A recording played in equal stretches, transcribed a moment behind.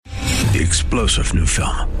The explosive new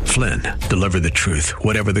film, Flynn, deliver the truth,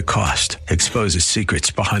 whatever the cost, exposes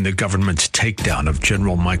secrets behind the government's takedown of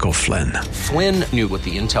General Michael Flynn. Flynn knew what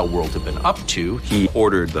the intel world had been up to. He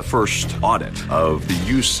ordered the first audit of the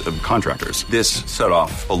use of contractors. This set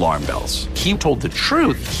off alarm bells. He told the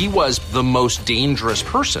truth. He was the most dangerous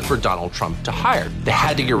person for Donald Trump to hire. They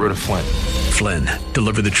had to get rid of Flynn. Flynn,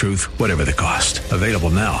 deliver the truth, whatever the cost. Available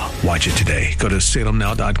now. Watch it today. Go to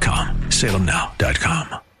salemnow.com.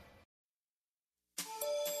 salemnow.com.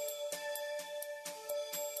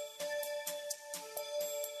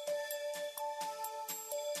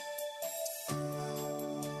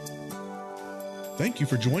 Thank you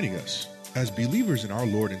for joining us. As believers in our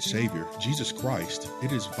Lord and Savior, Jesus Christ,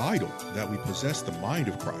 it is vital that we possess the mind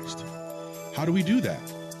of Christ. How do we do that?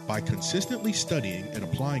 By consistently studying and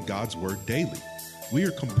applying God's Word daily. We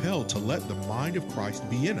are compelled to let the mind of Christ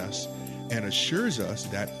be in us and assures us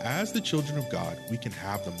that as the children of God, we can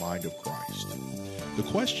have the mind of Christ. The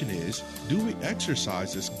question is, do we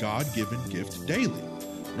exercise this God-given gift daily?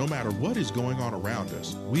 No matter what is going on around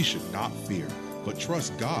us, we should not fear, but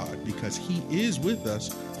trust God because He is with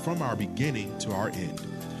us from our beginning to our end.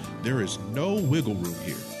 There is no wiggle room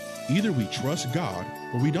here. Either we trust God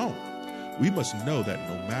or we don't. We must know that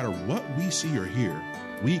no matter what we see or hear,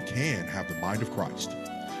 we can have the mind of Christ.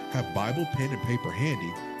 Have Bible, pen, and paper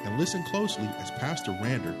handy and listen closely as Pastor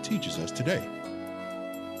Rander teaches us today.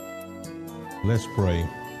 Let's pray.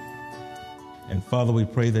 And Father, we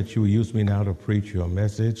pray that you will use me now to preach your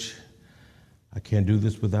message. I can't do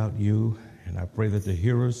this without you. And I pray that the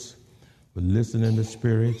hearers will listen in the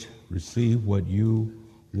Spirit, receive what you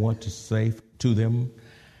want to say to them,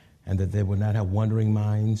 and that they will not have wandering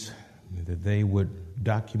minds, that they would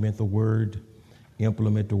document the Word,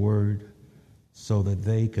 implement the Word, so that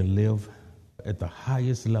they can live at the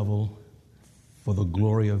highest level for the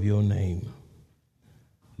glory of your name.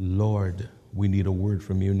 Lord, we need a word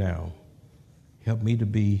from you now. Help me to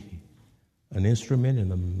be an instrument in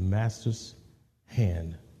the Master's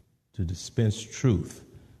hand to dispense truth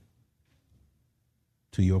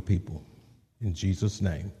to your people. In Jesus'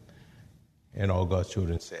 name. And all God's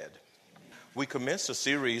children said. We commenced a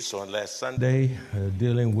series on last Sunday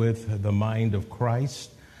dealing with the mind of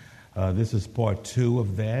Christ. This is part 2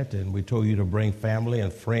 of that, and we told you to bring family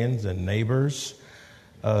and friends and neighbors,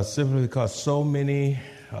 simply because so many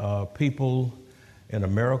people in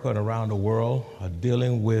America and around the world are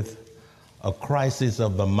dealing with a crisis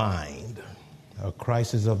of the mind. A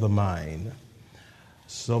crisis of the mind.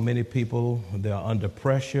 So many people, they're under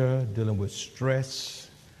pressure, dealing with stress,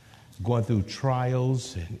 going through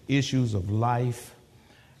trials and issues of life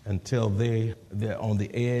until they're on the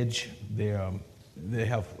edge. They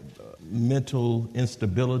have mental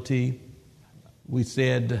instability. We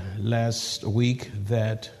said last week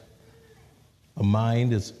that a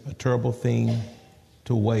mind is a terrible thing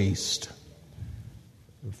to waste,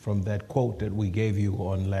 from that quote that we gave you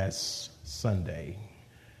on last Sunday.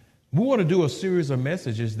 We want to do a series of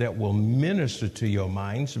messages that will minister to your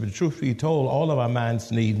minds. But truth be told, all of our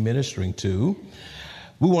minds need ministering to.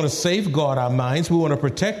 We want to safeguard our minds. We want to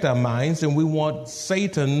protect our minds. And we want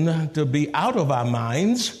Satan to be out of our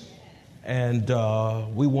minds. And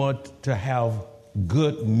we want to have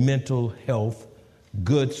good mental health,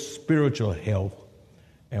 good spiritual health.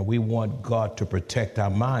 And we want God to protect our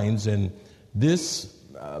minds. And this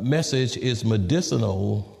message is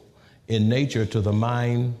medicinal in nature to the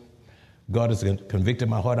mind. God has convicted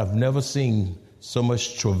my heart. I've never seen so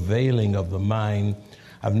much travailing of the mind.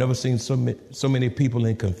 I've never seen so many people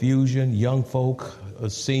in confusion, young folk,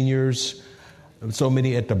 seniors, so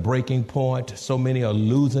many at the breaking point. So many are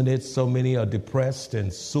losing it. So many are depressed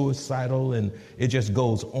and suicidal, and it just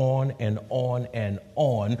goes on and on and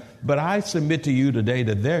on. But I submit to you today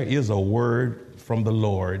that there is a word from the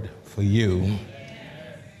Lord for you.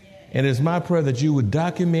 And it's my prayer that you would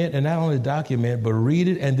document, and not only document, but read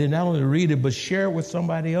it, and then not only read it, but share it with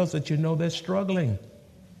somebody else that you know that's struggling.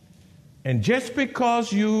 And just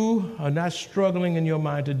because you are not struggling in your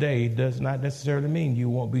mind today does not necessarily mean you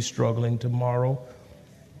won't be struggling tomorrow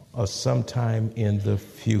or sometime in the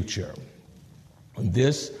future.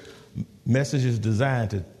 This message is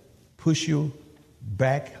designed to push you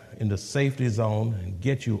back in the safety zone and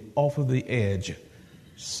get you off of the edge,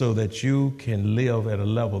 so that you can live at a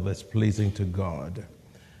level that's pleasing to God.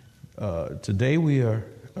 Today we are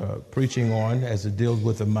preaching on, as it deals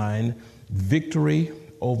with the mind, victory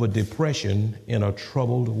over depression in a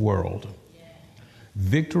troubled world.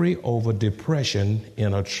 Victory over depression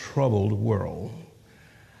in a troubled world.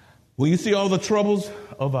 When you see all the troubles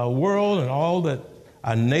of our world and all that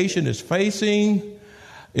our nation is facing,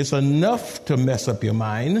 it's enough to mess up your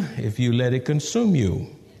mind if you let it consume you.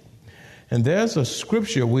 And there's a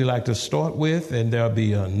scripture we like to start with, and there'll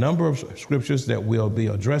be a number of scriptures that we'll be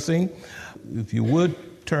addressing. If you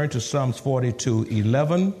would turn to Psalms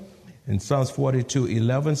 42:11, and Psalms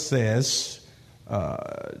 42:11 says,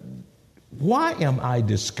 why am I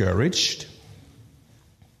discouraged?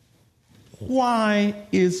 Why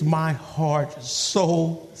is my heart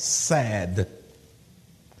so sad?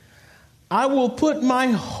 I will put my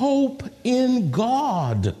hope in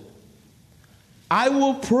God. I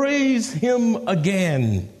will praise him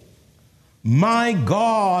again, my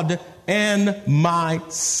God and my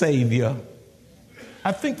Savior.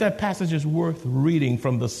 I think that passage is worth reading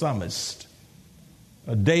from the psalmist.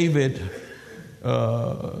 David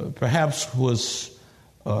perhaps was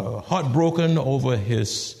heartbroken over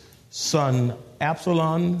his son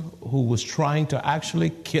Absalom, who was trying to actually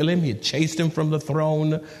kill him. He chased him from the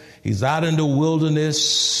throne. He's out in the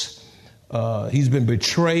wilderness. He's been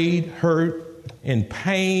betrayed, hurt, in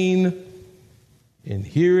pain. And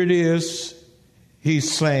here it is.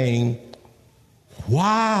 He's saying,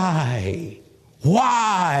 why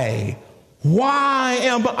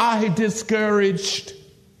am I discouraged?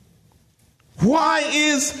 Why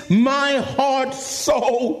is my heart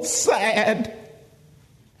so sad?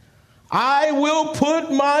 I will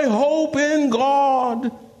put my hope in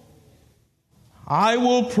God. I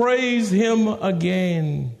will praise him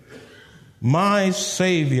again, my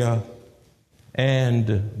Savior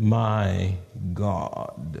and my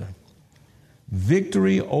God.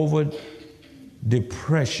 Victory over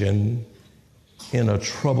depression in a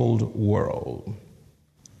troubled world.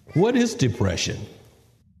 What is depression?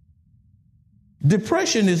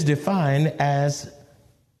 Depression is defined as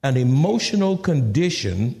an emotional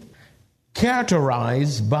condition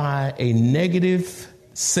characterized by a negative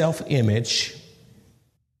self-image,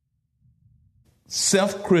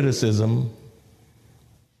 self-criticism,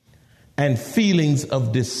 and feelings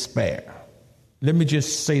of despair. Let me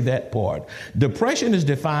just say that part. Depression is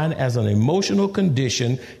defined as an emotional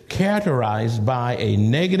condition characterized by a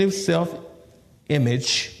negative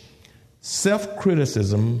self-image,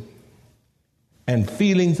 self-criticism, and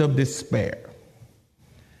feelings of despair.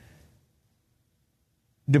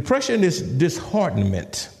 Depression is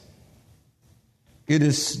disheartenment. It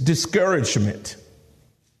is discouragement.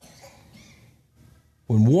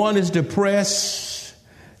 When one is depressed,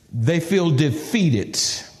 they feel defeated,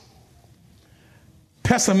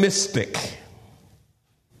 pessimistic,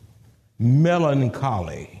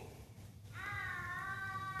 melancholy.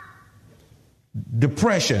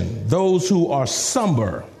 Depression, those who are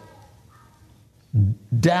somber,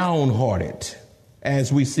 downhearted,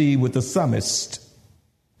 as we see with the psalmist,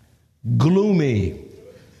 gloomy.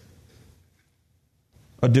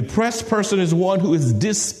 A depressed person is one who is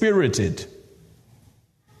dispirited,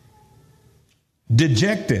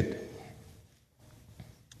 dejected,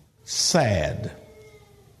 sad.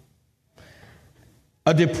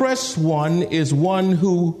 A depressed one is one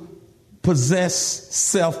who possesses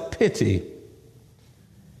self-pity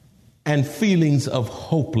and feelings of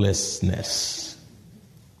hopelessness.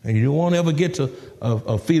 And you don't want to ever get to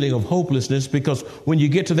a feeling of hopelessness, because when you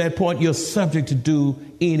get to that point, you're subject to do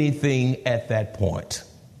anything at that point.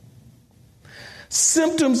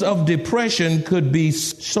 Symptoms of depression could be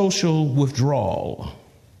social withdrawal.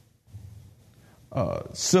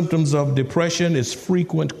 Symptoms of depression is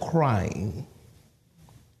frequent crying.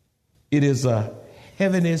 It is a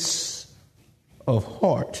heaviness of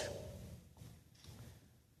heart.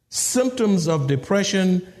 Symptoms of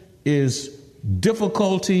depression is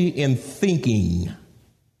difficulty in thinking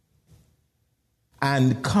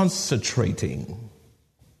and concentrating.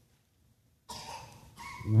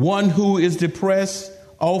 One who is depressed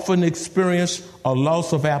often experiences a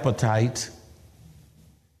loss of appetite,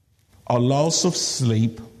 a loss of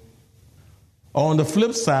sleep. On the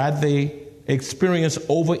flip side, they experience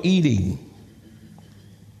overeating,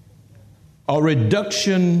 a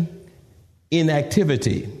reduction in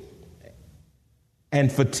activity,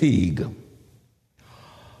 and fatigue,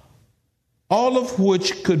 all of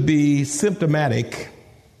which could be symptomatic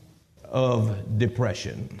of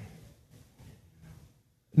depression.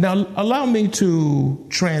 Now, allow me to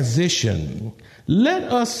transition. Let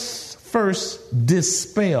us first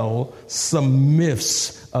dispel some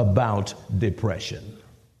myths about depression.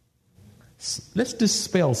 Let's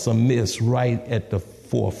dispel some myths right at the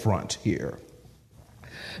forefront here.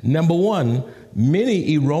 Number one,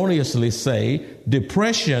 many erroneously say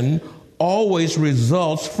depression always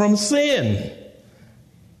results from sin.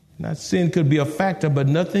 Now, sin could be a factor, but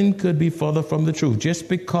nothing could be further from the truth. Just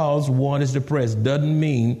because one is depressed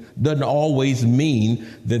doesn't always mean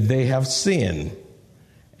that they have sinned.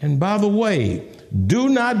 And by the way, do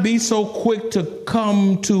not be so quick to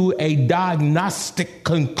come to a diagnostic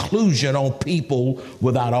conclusion on people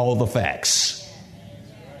without all the facts.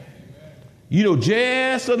 You know,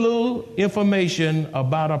 just a little information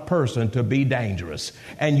about a person to be dangerous,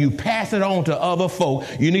 and you pass it on to other folk.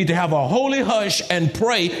 You need to have a holy hush and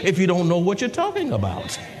pray if you don't know what you're talking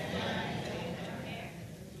about.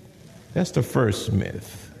 That's the first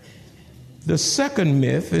myth. The second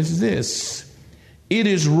myth is this: it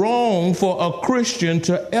is wrong for a Christian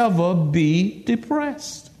to ever be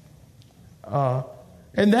depressed.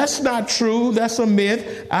 And that's not true. That's a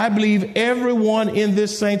myth. I believe everyone in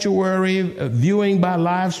this sanctuary viewing by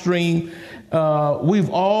live stream, we've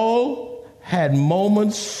all had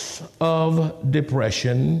moments of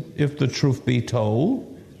depression, if the truth be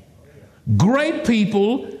told. Great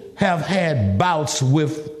people have had bouts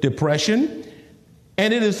with depression,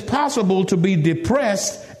 and it is possible to be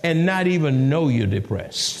depressed and not even know you're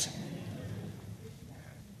depressed.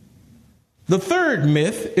 The third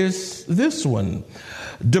myth is this one: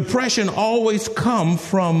 depression always comes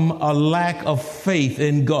from a lack of faith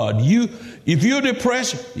in God. If you're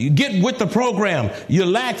depressed, you get with the program. You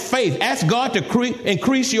lack faith. Ask God to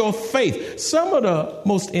increase your faith. Some of the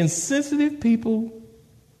most insensitive people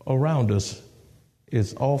around us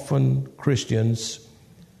is often Christians,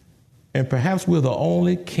 and perhaps we're the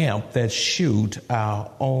only camp that shoot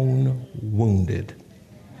our own wounded.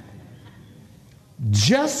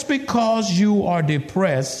 Just because you are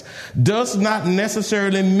depressed does not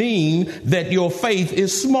necessarily mean that your faith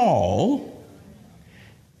is small.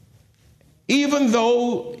 Even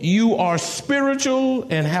though you are spiritual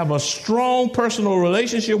and have a strong personal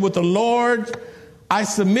relationship with the Lord, I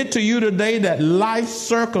submit to you today that life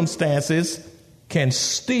circumstances can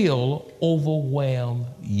still overwhelm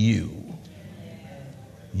you.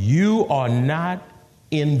 You are not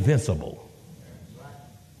invincible.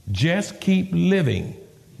 Just keep living.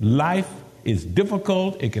 Life is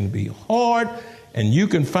difficult. It can be hard, and you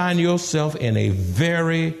can find yourself in a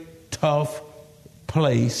very tough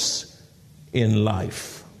place in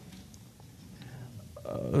life.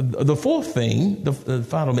 The fourth thing, the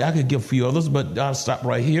final myth, I could give a few others, but I'll stop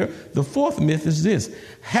right here. The fourth myth is this: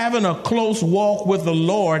 having a close walk with the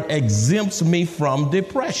Lord exempts me from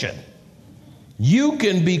depression. You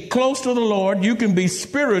can be close to the Lord, you can be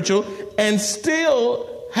spiritual, and still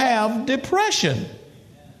have depression.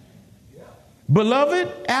 Beloved,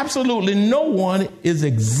 absolutely no one is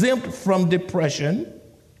exempt from depression.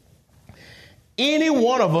 Any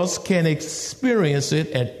one of us can experience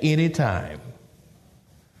it at any time.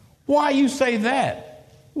 Why you say that?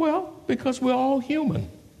 Well, because we're all human.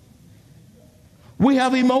 We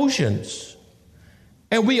have emotions,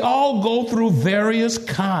 and we all go through various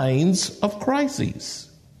kinds of crises.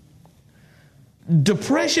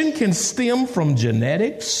 Depression can stem from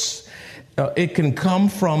genetics. It can come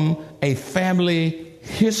from a family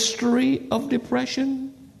history of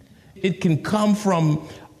depression. It can come from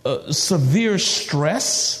severe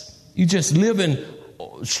stress. You just live in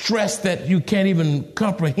stress that you can't even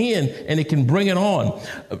comprehend, and it can bring it on.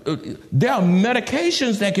 There are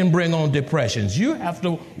medications that can bring on depressions. You have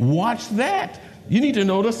to watch that. You need to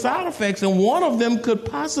know the side effects, and one of them could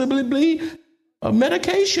possibly be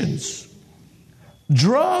medications.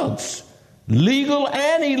 Drugs, legal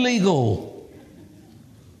and illegal.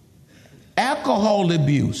 Alcohol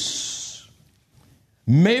abuse.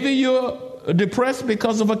 Maybe you're depressed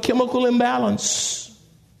because of a chemical imbalance.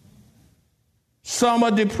 Some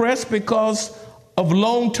are depressed because of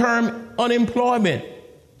long-term unemployment,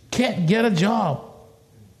 can't get a job,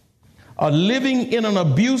 are living in an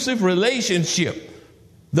abusive relationship.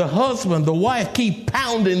 The husband, the wife keep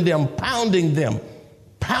pounding them.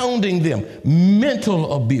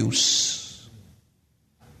 Mental abuse.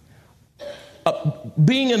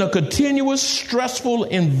 Being in a continuous stressful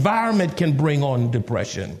environment can bring on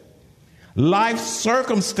depression. Life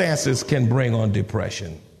circumstances can bring on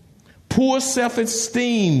depression. Poor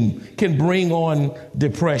self-esteem can bring on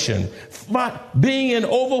depression. Being in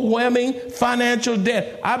overwhelming financial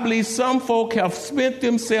debt. I believe some folk have spent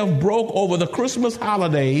themselves broke over the Christmas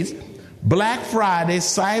holidays, Black Friday,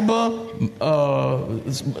 Cyber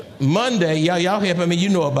Monday. Y'all helping me, you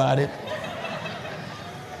know about it.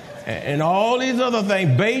 And all these other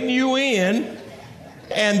things baiting you in,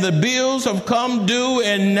 and the bills have come due,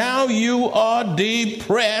 and now you are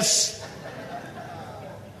depressed.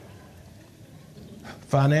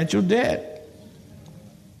 Financial debt.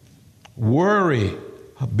 Worry,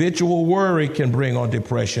 habitual worry can bring on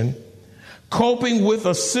depression. Coping with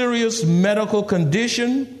a serious medical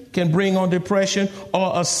condition can bring on depression,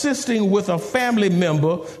 or assisting with a family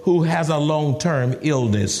member who has a long-term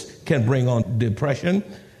illness can bring on depression.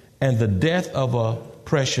 and the death of a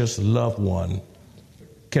precious loved one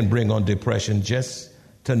can bring on depression, just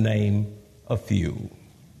to name a few.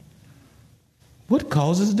 What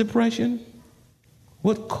causes depression?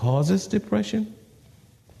 What causes depression?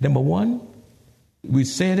 Number one, we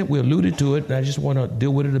said it, we alluded to it, and I just want to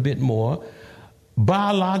deal with it a bit more.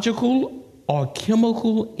 Biological or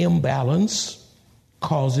chemical imbalance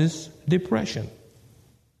causes depression.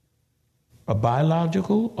 A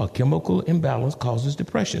biological or chemical imbalance causes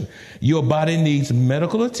depression. Your body needs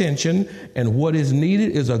medical attention, and what is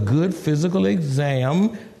needed is a good physical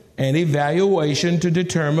exam and evaluation to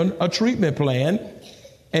determine a treatment plan.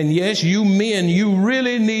 And yes, you men, you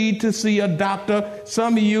really need to see a doctor.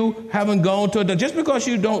 Some of you haven't gone to a doctor. Just because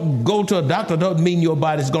you don't go to a doctor doesn't mean your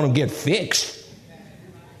body's going to get fixed.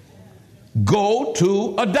 Go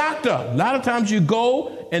to a doctor. A lot of times you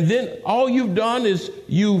go, and then all you've done is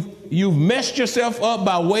you've messed yourself up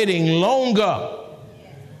by waiting longer.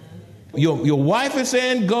 Your wife is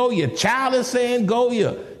saying go, your child is saying go,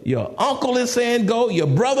 your uncle is saying go, your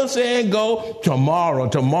brother saying go, tomorrow.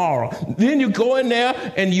 Then you go in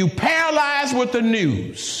there and you paralyzed with the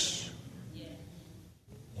news.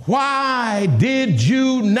 Why did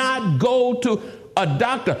you not go to a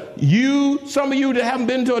doctor? Some of you that haven't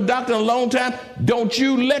been to a doctor in a long time, don't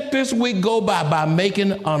you let this week go by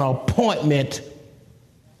making an appointment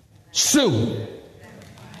soon.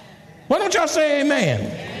 Why don't y'all say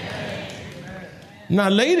amen? Now,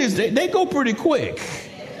 ladies, they go pretty quick.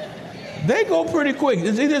 They go pretty quick.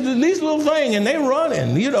 There's these little thing, and they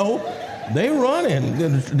running, They running.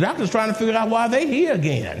 The doctor's trying to figure out why they here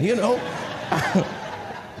again,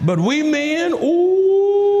 But we men,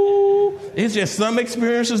 it's just some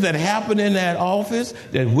experiences that happen in that office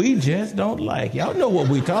that we just don't like. Y'all know what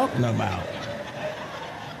we're talking about.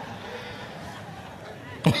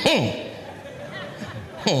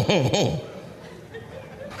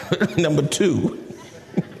 Number two,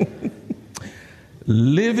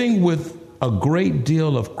 living with a great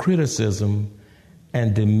deal of criticism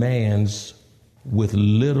and demands with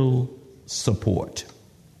little support.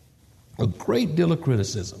 A great deal of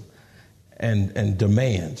criticism and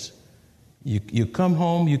demands. You come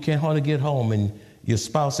home, you can't hardly get home, and your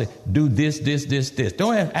spouse say, do this.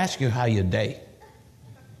 Don't ask you how your day.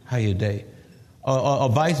 Or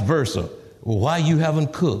vice versa. Well, why you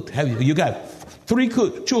haven't cooked? You got 3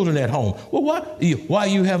 children at home. Well, why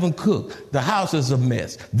you haven't cooked? The house is a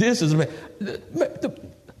mess. This is a mess.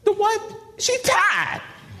 The wife, she tired.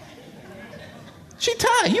 She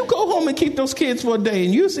tired. You go home and keep those kids for a day,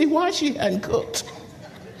 and you see why she hadn't cooked.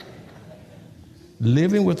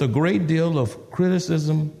 Living with a great deal of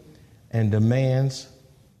criticism and demands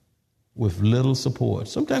with little support.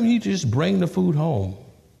 Sometimes you just bring the food home.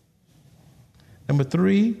 Number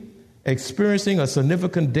 3, experiencing a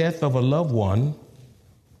significant death of a loved one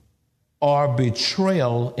or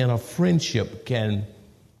betrayal in a friendship can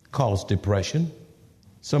cause depression.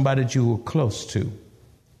 Somebody that you were close to.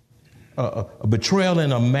 A betrayal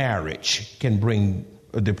in a marriage can bring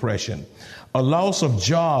a depression. A loss of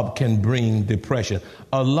job can bring depression.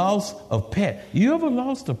 A loss of pet. You ever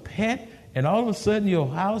lost a pet and all of a sudden your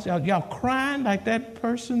house, y'all crying like that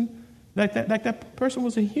person, like that person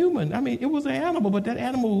was a human. I mean, it was an animal, but that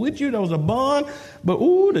animal with you, there was a bond. But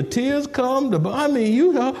the tears come.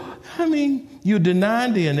 You're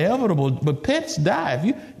denying the inevitable. But pets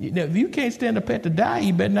die. If you can't stand a pet to die,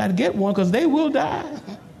 you better not get one because they will die.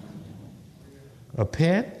 A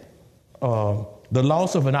pet, the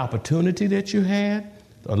loss of an opportunity that you had,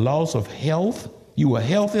 a loss of health. You were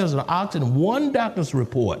healthy as an ox, and one doctor's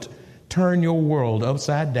report turned your world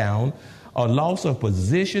upside down. A loss of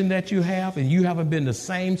position that you have, and you haven't been the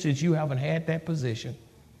same since you haven't had that position.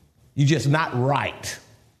 You're just not right.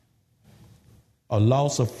 A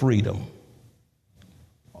loss of freedom.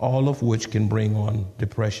 All of which can bring on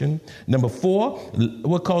depression. Number 4,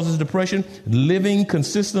 what causes depression? Living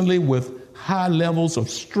consistently with high levels of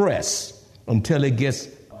stress until it gets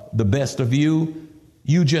the best of you.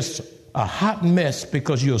 You just a hot mess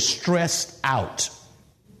because you're stressed out.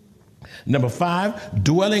 Number 5,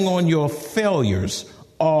 dwelling on your failures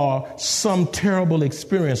or some terrible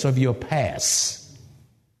experience of your past.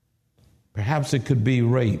 Perhaps it could be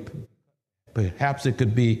rape. Perhaps it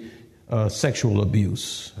could be sexual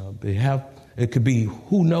abuse. It could be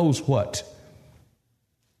who knows what.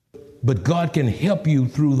 But God can help you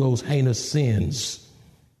through those heinous sins.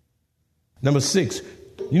 Number 6,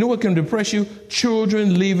 you know what can depress you?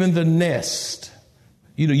 Children leaving the nest.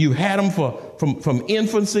 You had them from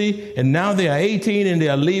infancy, and now they are 18 and they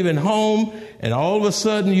are leaving home. And all of a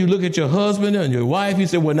sudden you look at your husband and your wife, you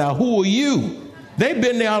say, well, now who are you? They've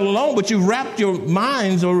been there all along, but you wrapped your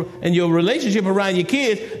minds and your relationship around your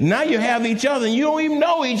kids. Now you have each other and you don't even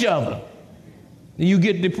know each other. You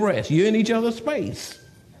get depressed. You're in each other's space.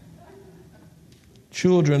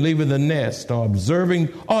 Children leaving the nest or observing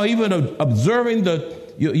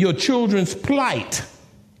your children's plight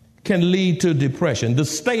can lead to depression. The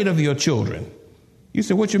state of your children. You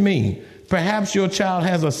say, what you mean? Perhaps your child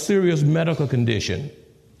has a serious medical condition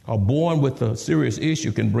or born with a serious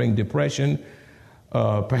issue can bring depression.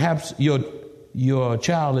 Perhaps your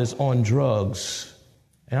child is on drugs.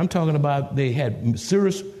 And I'm talking about they have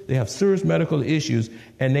serious medical issues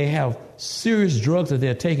and they have serious drugs that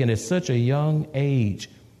they're taking at such a young age.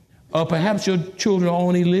 Or perhaps your children are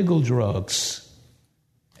on illegal drugs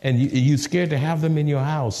and you're scared to have them in your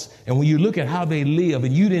house. And when you look at how they live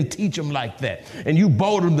and you didn't teach them like that and you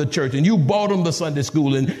brought them to church and you brought them to Sunday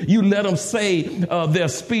school and you let them say their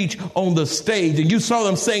speech on the stage and you saw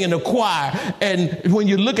them sing in the choir. And when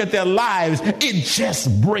you look at their lives, it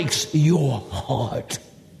just breaks your heart.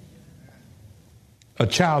 A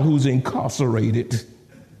child who's incarcerated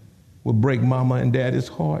will break mama and daddy's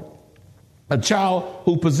heart. A child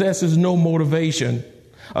who possesses no motivation.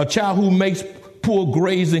 A child who makes poor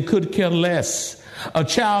grades and could care less. A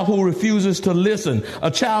child who refuses to listen. A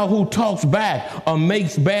child who talks back or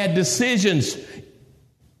makes bad decisions.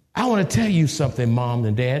 I want to tell you something, mom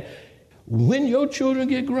and dad. When your children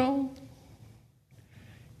get grown,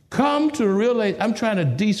 come to realize, I'm trying to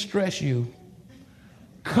de-stress you.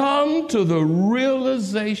 Come to the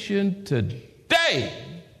realization today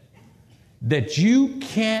that you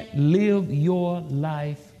can't live your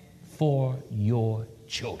life for your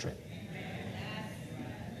children.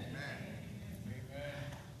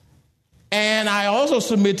 And I also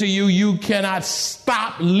submit to you, you cannot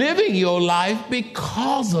stop living your life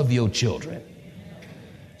because of your children.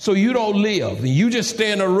 So you don't live and you just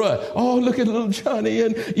stay in a rut. Oh, look at little Johnny,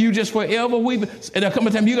 and you just forever weep. And there'll come a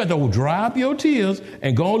time you got to dry up your tears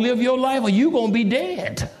and go live your life or you're going to be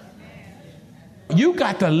dead. You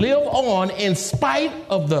got to live on in spite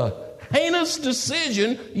of the heinous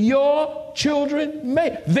decision your children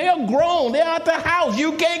make. They're grown. They're out the house.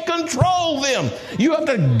 You can't control them. You have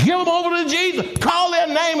to give them over to Jesus. Call their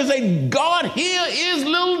name and say, God, here is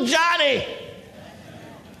little Johnny.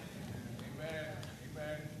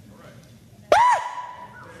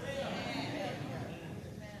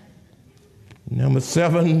 Number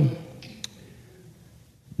 7,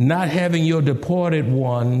 not having your departed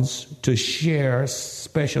ones to share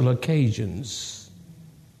special occasions,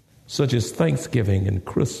 such as Thanksgiving and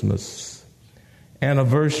Christmas,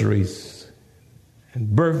 anniversaries,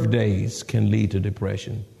 and birthdays can lead to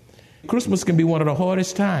depression. Christmas can be one of the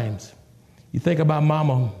hardest times. You think about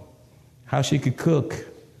mama, how she could cook,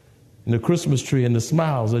 and the Christmas tree and the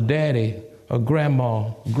smiles of daddy, or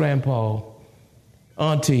grandma, grandpa,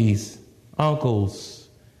 aunties, uncles,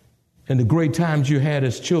 and the great times you had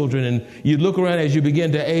as children. And you look around as you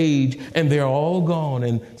begin to age and they're all gone.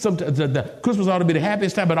 And sometimes the Christmas ought to be the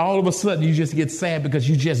happiest time, but all of a sudden you just get sad because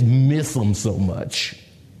you just miss them so much.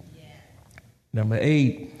 Yeah. Number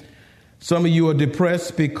 8, some of you are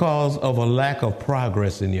depressed because of a lack of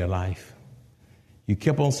progress in your life. You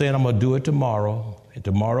kept on saying, I'm going to do it tomorrow. And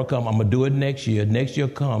tomorrow come, I'm going to do it next year. Next year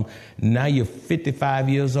come. Now you're 55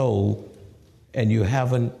 years old and you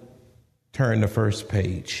haven't turned the first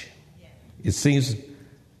page. It seems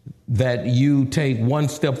that you take one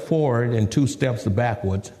step forward and 2 steps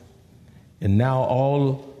backwards. And now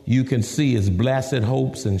all you can see is blasted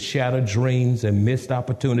hopes and shattered dreams and missed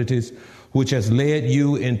opportunities, which has led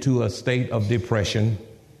you into a state of depression.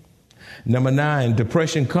 Number 9,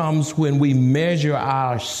 depression comes when we measure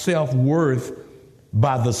our self-worth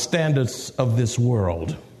by the standards of this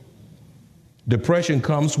world. Depression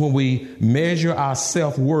comes when we measure our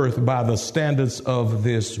self-worth by the standards of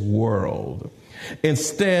this world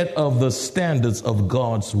instead of the standards of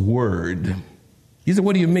God's word. You say,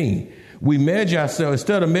 what do you mean? We measure ourselves,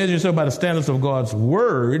 instead of measuring yourself by the standards of God's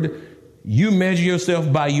word, you measure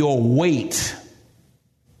yourself by your weight.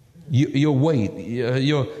 Your weight.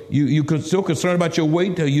 You're so concerned about your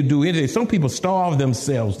weight till you do anything. Some people starve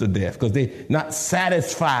themselves to death because they're not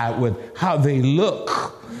satisfied with how they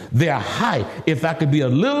look. Their height. If I could be a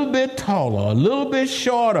little bit taller, a little bit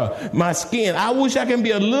shorter, my skin, I wish I can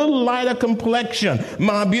be a little lighter complexion.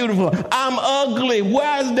 My beautiful, I'm ugly.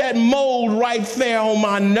 Where's that mold right there on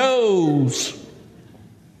my nose?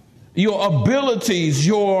 Your abilities,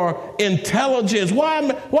 your intelligence.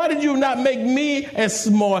 Why did you not make me as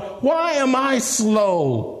smart? Why am I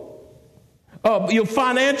slow? Your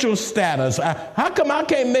financial status. How come I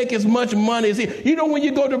can't make as much money as he? You know, when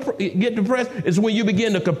you go to get depressed, it's when you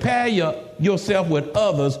begin to compare yourself with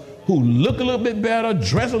others who look a little bit better,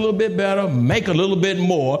 dress a little bit better, make a little bit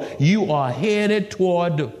more. You are headed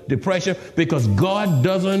toward depression because God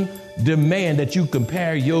doesn't demand that you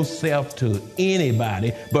compare yourself to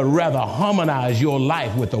anybody, but rather harmonize your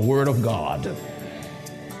life with the Word of God.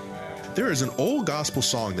 There is an old gospel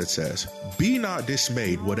song that says, "Be not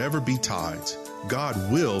dismayed, whatever betides, God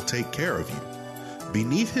will take care of you.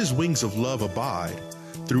 Beneath his wings of love abide,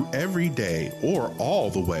 through every day or all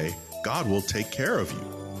the way, God will take care of you.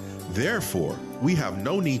 Therefore, we have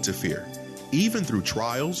no need to fear, even through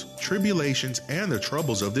trials, tribulations, and the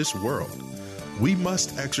troubles of this world. We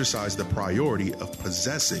must exercise the priority of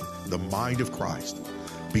possessing the mind of Christ.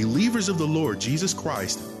 Believers of the Lord Jesus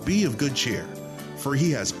Christ, be of good cheer, for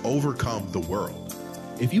he has overcome the world."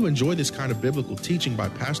 If you enjoy this kind of biblical teaching by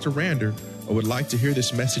Pastor Rander or would like to hear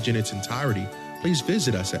this message in its entirety, please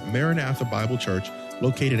visit us at Maranatha Bible Church,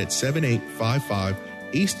 located at 7855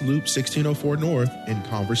 East Loop 1604 North in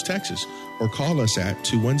Converse, Texas, or call us at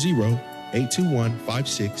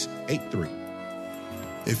 210-821-5683.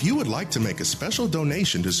 If you would like to make a special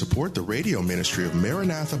donation to support the radio ministry of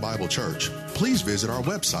Maranatha Bible Church, please visit our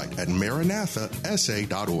website at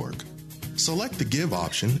maranathasa.org. Select the Give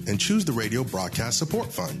option and choose the Radio Broadcast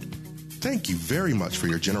Support Fund. Thank you very much for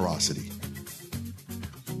your generosity.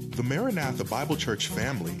 The Maranatha Bible Church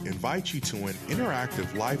family invites you to an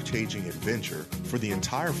interactive, life-changing adventure for the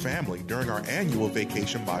entire family during our annual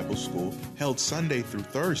Vacation Bible School held Sunday through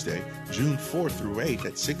Thursday, June 4th through 8th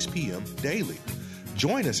at 6 p.m. daily.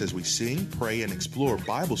 Join us as we sing, pray, and explore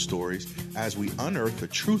Bible stories as we unearth the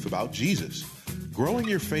truth about Jesus. Grow in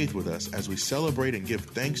your faith with us as we celebrate and give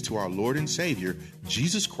thanks to our Lord and Savior,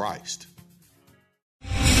 Jesus Christ.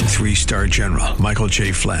 3-star General Michael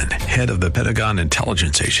J. Flynn, head of the Pentagon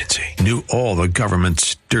Intelligence Agency, knew all the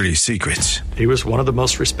government's dirty secrets. He was one of the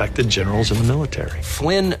most respected generals in the military.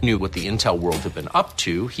 Flynn knew what the intel world had been up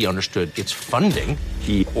to. He understood its funding.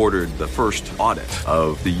 He ordered the first audit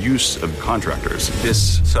of the use of contractors.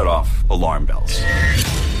 This set off alarm bells.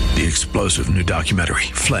 The explosive new documentary,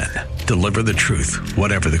 Flynn, Deliver the Truth,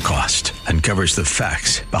 Whatever the Cost, uncovers the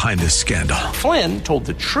facts behind this scandal. Flynn told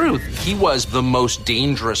the truth. He was the most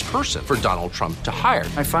dangerous person for Donald Trump to hire.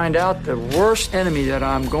 I find out the worst enemy that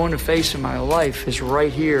I'm going to face in my life is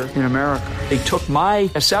right here in America. They took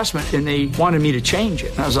my assessment and they wanted me to change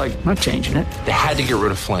it. And I was like, I'm not changing it. They had to get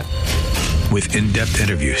rid of Flynn. With in-depth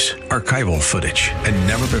interviews, archival footage, and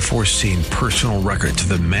never-before-seen personal records of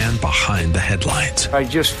the man behind the headlines. I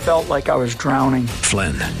just felt like I was drowning.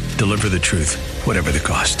 Flynn, Deliver the Truth, Whatever the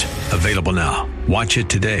Cost. Available now. Watch it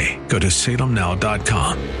today. Go to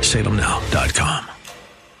salemnow.com. salemnow.com.